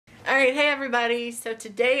Alright, hey everybody. So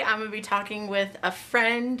today I'm going to be talking with a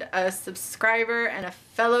friend, a subscriber, and a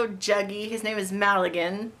fellow Juggie. His name is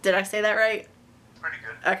Mallagan. Did I say that right? Pretty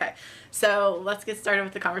good. Okay, so let's get started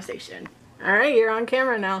with the conversation. Alright, you're on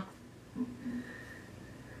camera now.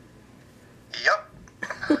 Yep.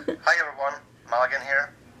 Hi everyone, Mallagan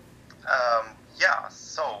here.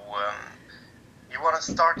 You want to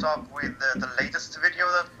start off with the latest video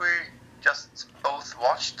that we just both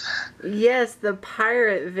watched? Yes, the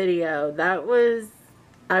pirate video.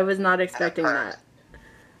 I was not expecting that.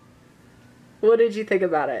 What did you think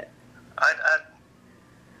about it? I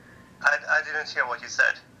didn't hear what you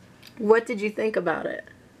said. What did you think about it?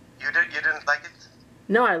 You didn't like it?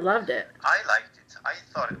 No, I loved it. I liked it. I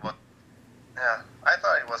thought it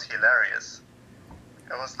was hilarious.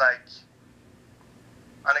 It was like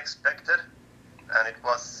unexpected, and it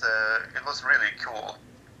was really cool.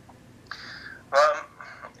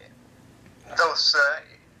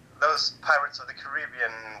 Those Pirates of the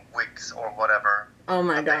Caribbean wigs or whatever. Oh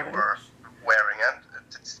my god. They were wearing, and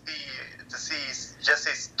to see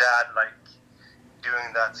Jesse's dad like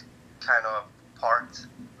doing that kind of part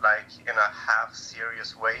like in a half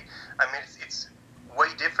serious way. I mean, it's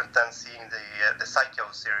way different than seeing the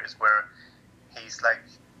Psycho series where he's like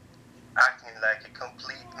acting like a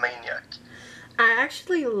complete maniac. I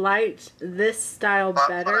actually liked this style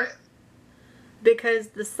better because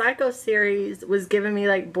the Psycho series was giving me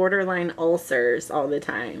like borderline ulcers all the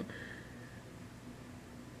time.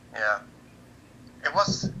 Yeah. It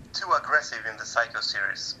was too aggressive in the Psycho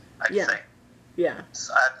series, I'd say. Yeah.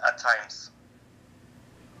 At times.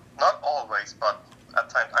 Not always, but at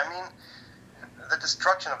times. I mean, the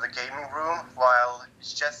destruction of the gaming room while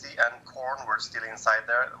Jesse and Korn were still inside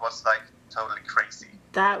there was like totally crazy.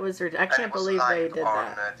 That was I can't believe they did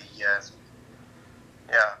that. Yeah,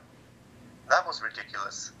 that was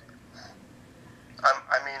ridiculous.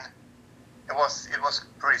 I mean, it was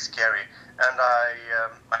pretty scary, and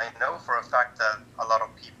I know for a fact that a lot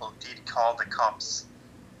of people did call the cops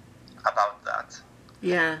about that.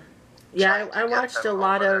 Yeah, yeah. I watched a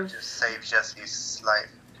lot of to save Jesse's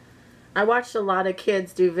life. I watched a lot of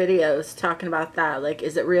kids do videos talking about that. Like,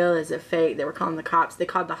 is it real? Is it fake? They were calling the cops. They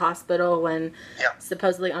called the hospital when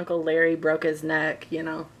supposedly Uncle Larry broke his neck, you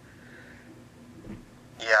know.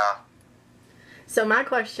 Yeah. So my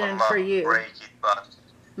question for you,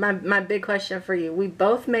 my big question for you, we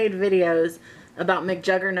both made videos about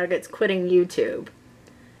McJuggernuggets quitting YouTube.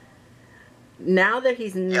 Now that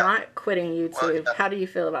he's not quitting YouTube, how do you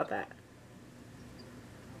feel about that?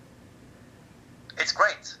 It's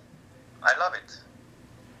great. I love it.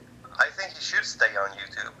 I think he should stay on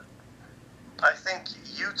YouTube. I think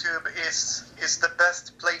YouTube is the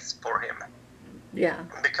best place for him. Yeah.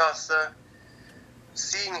 Because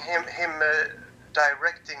seeing him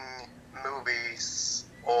directing movies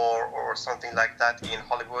or something like that in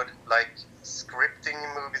Hollywood, like scripting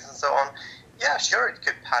movies and so on, yeah, sure, it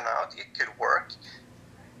could pan out, it could work.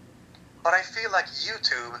 But I feel like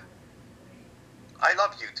YouTube, I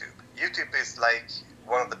love YouTube. YouTube is like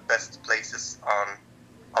one of the best places on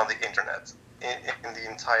the internet in the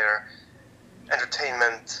entire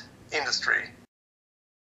entertainment industry,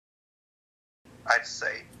 I'd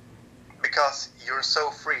say, because you're so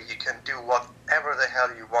free, you can do whatever the hell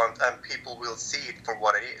you want and people will see it for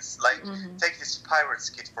what it is. Like, take this Pirates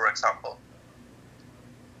kit for example.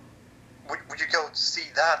 Would you go to see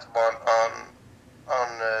that one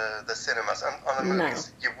on the cinemas and on the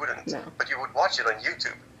movies? You wouldn't, but you would watch it on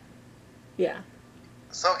YouTube. Yeah.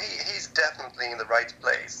 So he's definitely in the right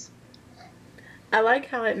place. I like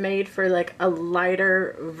how it made for like a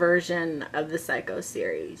lighter version of the Psycho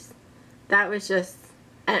series. That was just,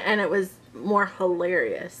 and it was more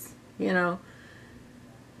hilarious, you know.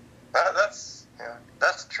 That's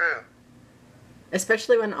true.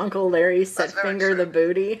 Especially when Uncle Larry said "finger the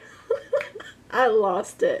booty." I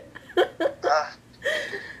lost it. When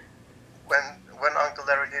Uncle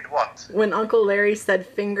Larry did what? When Uncle Larry said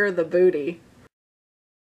 "finger the booty."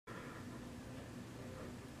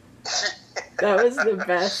 That was the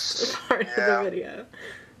best part of the video.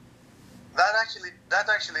 That actually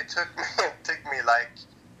took me like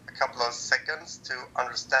a couple of seconds to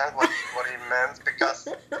understand what he meant, because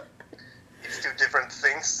it's two different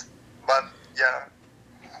things. But yeah,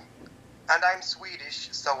 and I'm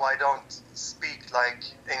Swedish, so I don't speak like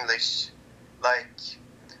English like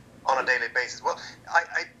on a daily basis. Well,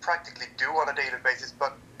 I practically do on a daily basis,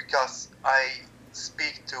 but because I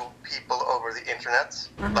speak to people over the internet,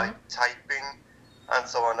 like typing and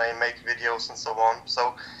so on. I make videos and so on.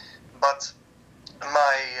 So, but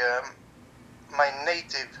my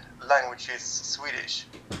native language is Swedish.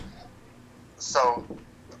 So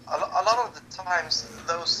a lot of the times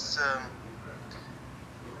those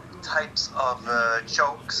types of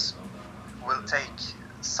jokes will take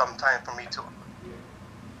some time for me to.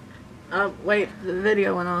 Oh, wait, the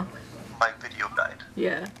video went off. My video died.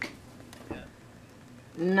 Yeah.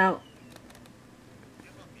 No.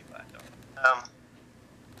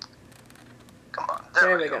 Come on,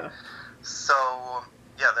 There we go. So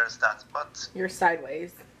yeah, there's that. But You're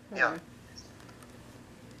sideways. yeah,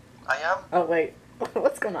 I am. Oh, wait.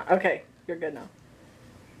 What's going on? Okay, you're good now.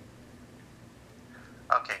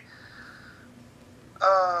 Okay.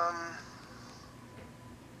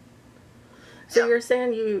 So Yeah. you're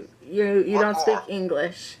saying you What don't speak more?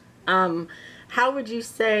 English. How would you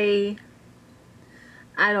say,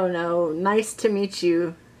 I don't know, nice to meet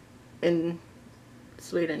you in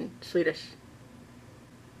Swedish? In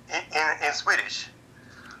Swedish,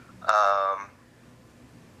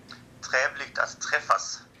 trevligt att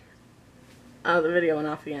träffas. Oh, the video went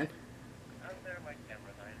off again.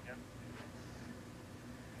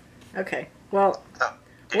 Okay, well, No,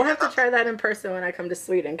 do we'll you have to get try that in person when I come to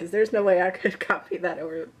Sweden, because there's no way I could copy that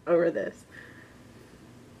over this.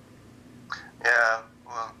 that? Yeah.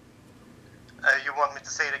 Well, you want me to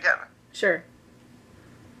say it again? Sure.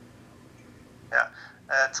 Yeah.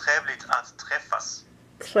 Trevligt att träffas.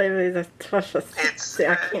 It's, See,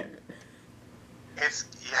 I can't.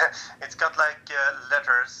 It's got like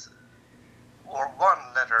letters, or one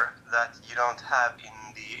letter that you don't have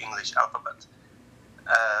in the English alphabet.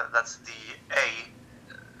 That's the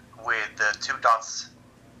A with the 2 dots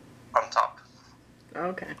on top.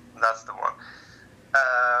 Okay. That's the one.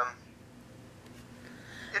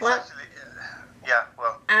 It's Well- actually, yeah.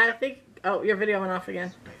 Well, I think. Oh, your video went off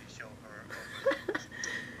again. show her.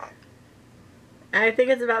 I think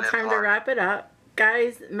it's about time to wrap it up.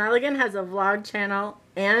 Guys, Mallagan has a vlog channel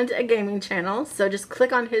and a gaming channel, so just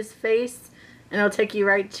click on his face and it'll take you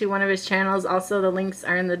right to one of his channels. Also, the links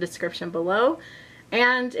are in the description below.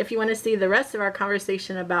 And if you want to see the rest of our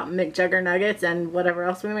conversation about McJuggernuggets and whatever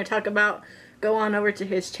else we might talk about, go on over to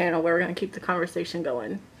his channel where we're going to keep the conversation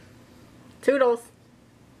going. Toodles!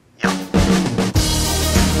 Yep.